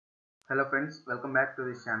Hello friends, welcome back to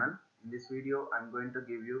this channel. In this video, I'm going to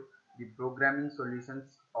give you the programming solutions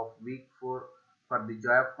of week 4 for the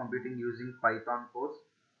joy of computing using Python course.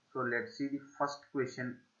 So let's see the first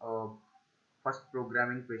question, first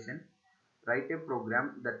programming question. Write a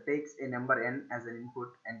program that takes a number n as an input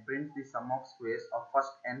and prints the sum of squares of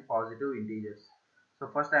first n positive integers. So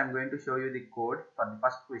first I'm going to show you the code for the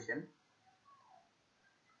first question.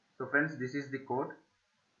 So friends, this is the code.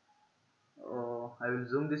 I will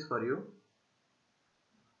zoom this for you.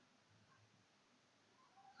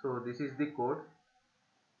 So this is the code.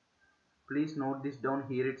 Please note this down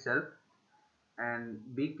here itself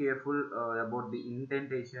and be careful about the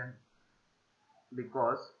indentation,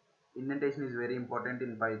 because indentation is very important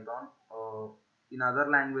in Python. In other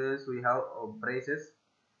languages we have braces,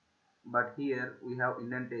 but here we have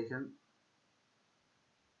indentation,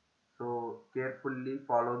 so carefully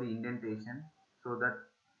follow the indentation so that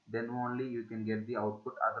then only you can get the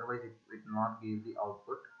output, otherwise it will not give the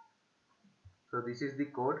output. So this is the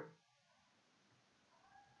code.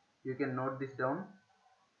 You can note this down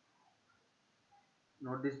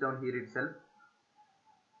here itself,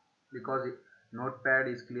 because notepad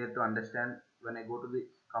is clear to understand. When I go to the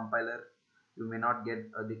compiler, you may not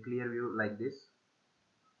get the clear view like this.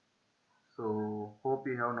 So hope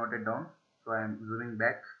you have noted down. So I am zooming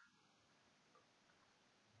back.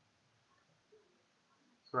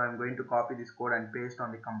 So I am going to copy this code and paste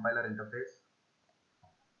on the compiler interface.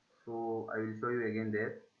 So I will show you again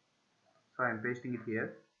there. So I am pasting it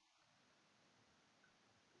here.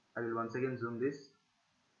 I will once again zoom this.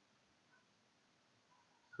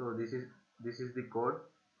 So this is the code.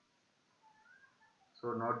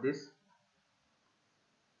 So note this.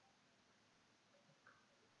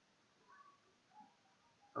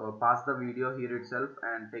 Pause the video here itself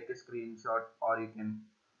and take a screenshot, or you can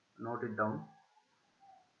note it down.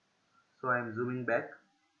 So I am zooming back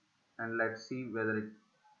and let's see whether it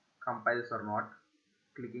compiles or not.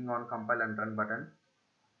 Clicking on compile and run button.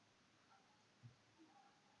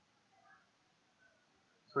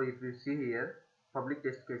 So if you see here, public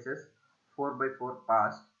test cases 4 by 4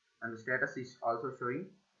 passed, and the status is also showing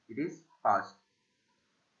it is passed.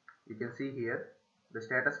 You can see here the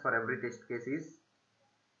status for every test case is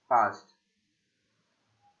passed.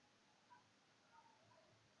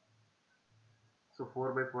 So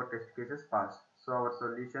 4 by 4 test cases passed. So our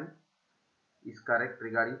solution is correct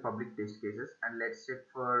regarding public test cases. And let's check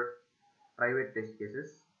for private test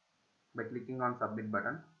cases by clicking on submit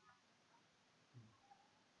button.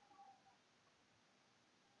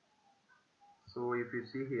 So if you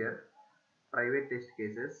see here, private test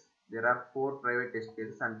cases, there are 4 private test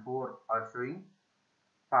cases and 4 are showing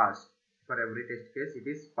passed. For every test case it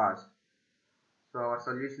is passed. So our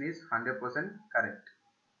solution is 100% correct.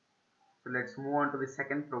 So let's move on to the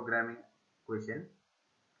second programming question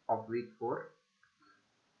of week 4.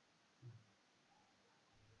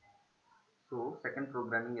 So second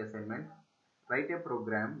programming assignment. Write a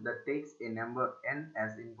program that takes a number n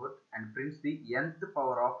as input and prints the nth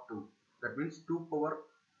power of 2. That means 2 power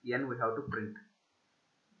n we have to print.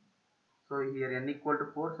 So here n equal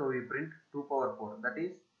to 4, so we print 2 power 4, that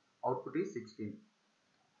is output is 16.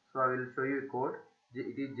 So I will show you a code.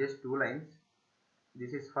 It is just 2 lines.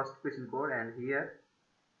 This is first question code, and here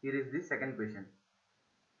is the second question.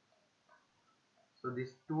 So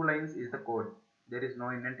these 2 lines is the code. There is no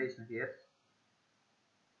indentation here.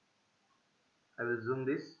 I will zoom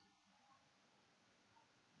this.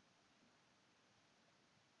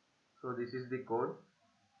 So this is the code.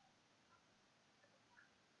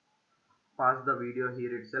 Pause the video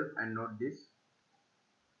here itself and note this.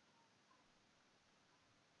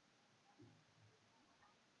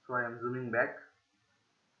 So I am zooming back.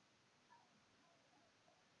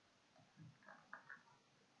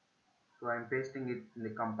 So I am pasting it in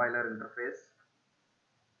the compiler interface.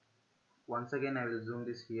 Once again I will zoom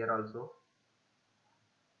this here also.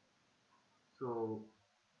 So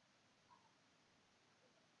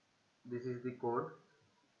this is the code.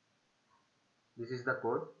 This is the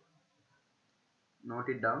code. Note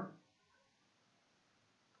it down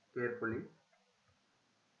carefully.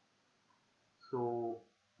 So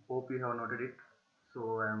hope you have noted it.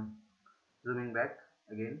 So I am zooming back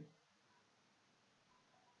again.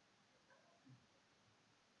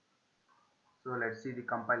 So let's see the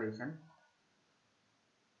compilation.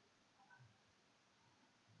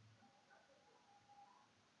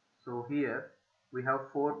 So here we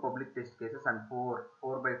have 4 public test cases and 4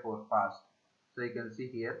 by 4 passed. So you can see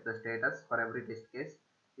here the status for every test case,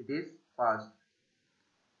 it is passed.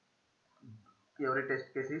 Every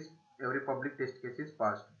public test case is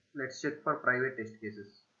passed. Let's check for private test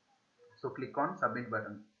cases. So click on submit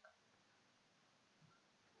button.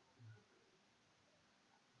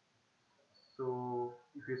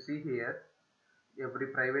 if you see here, every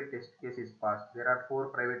private test case is passed. There are 4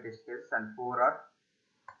 private test cases and 4 are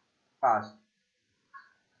passed.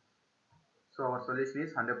 So our solution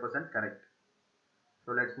is 100% correct.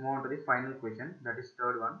 So let's move on to the final question, that is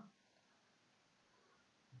third one.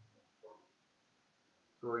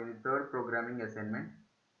 So in the third programming assignment,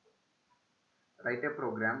 write a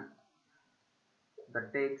program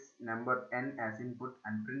that takes number n as input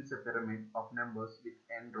and prints a pyramid of numbers with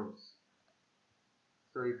n rows.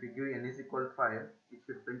 So if you give n is equal to 5, it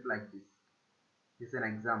should print like this. This is an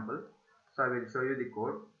example. So I will show you the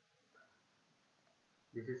code.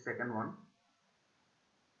 This is second one.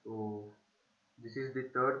 So this is the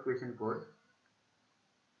third question code.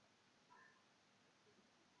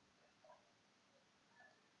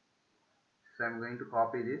 So I am going to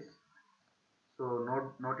copy this. So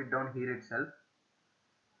note it down here itself.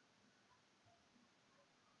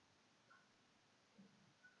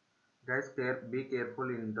 Guys, be careful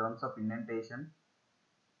in terms of indentation.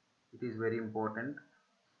 It is very important.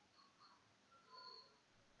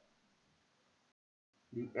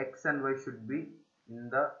 The x and y should be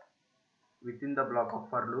within the block of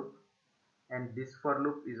for loop, and this for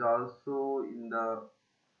loop is also in the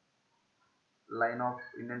line of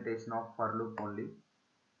indentation of for loop only.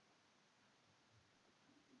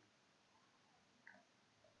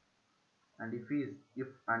 And if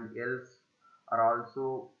and else are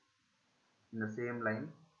also in the same line.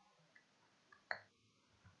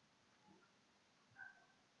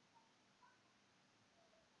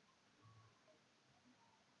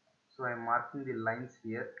 So I am marking the lines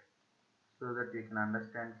here so that you can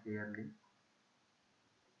understand clearly.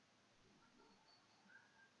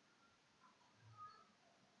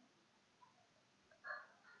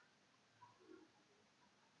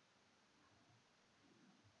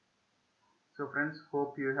 So friends,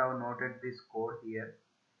 hope you have noted this code here.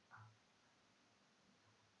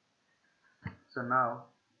 So now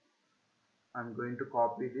I'm going to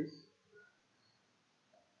copy this.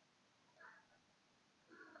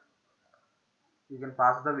 You can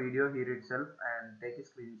pause the video here itself and take a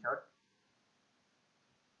screenshot.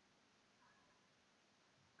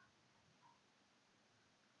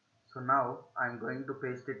 So now I'm going to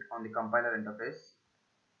paste it on the compiler interface.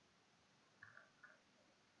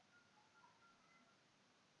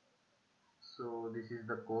 So this is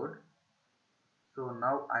the code. So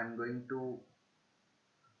now I'm going to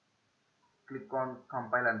click on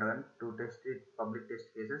compile and run to test it public test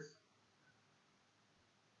cases.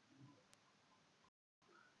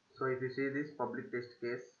 So if you see this public test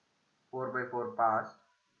case 4 by 4 passed,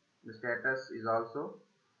 the status is also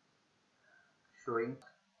showing.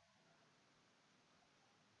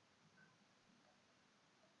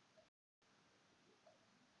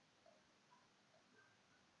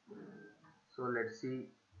 So let's see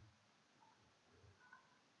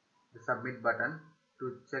the submit button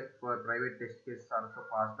to check for private test case also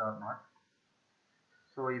passed or not.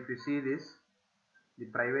 So if you see this, the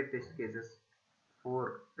private test cases,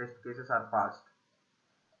 4 test cases are passed.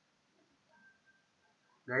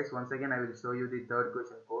 Guys, once again I will show you the third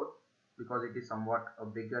question code because it is somewhat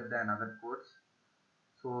bigger than other codes.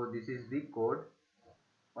 So this is the code.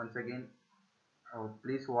 Once again,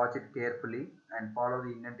 please watch it carefully and follow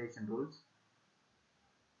the indentation rules.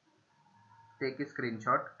 Take a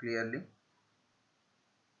screenshot clearly,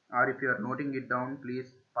 or if you are noting it down, please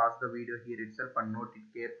pause the video here itself and note it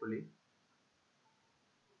carefully.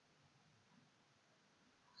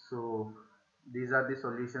 So these are the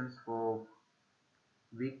solutions for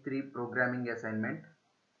week 3 programming assignment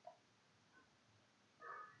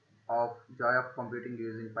of Joy of Computing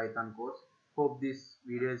using Python course. Hope this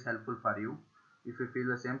video is helpful for you. If you feel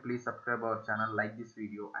the same, please subscribe our channel, like this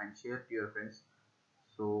video and share to your friends.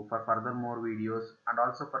 So for further more videos and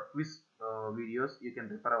also for quiz videos, you can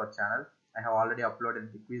refer our channel. I have already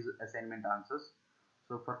uploaded the quiz assignment answers.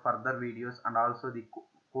 So for further videos and also the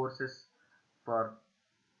courses for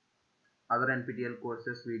other NPTEL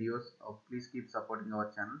courses videos, please keep supporting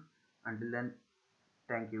our channel. Until then,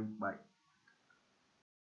 thank you. Bye.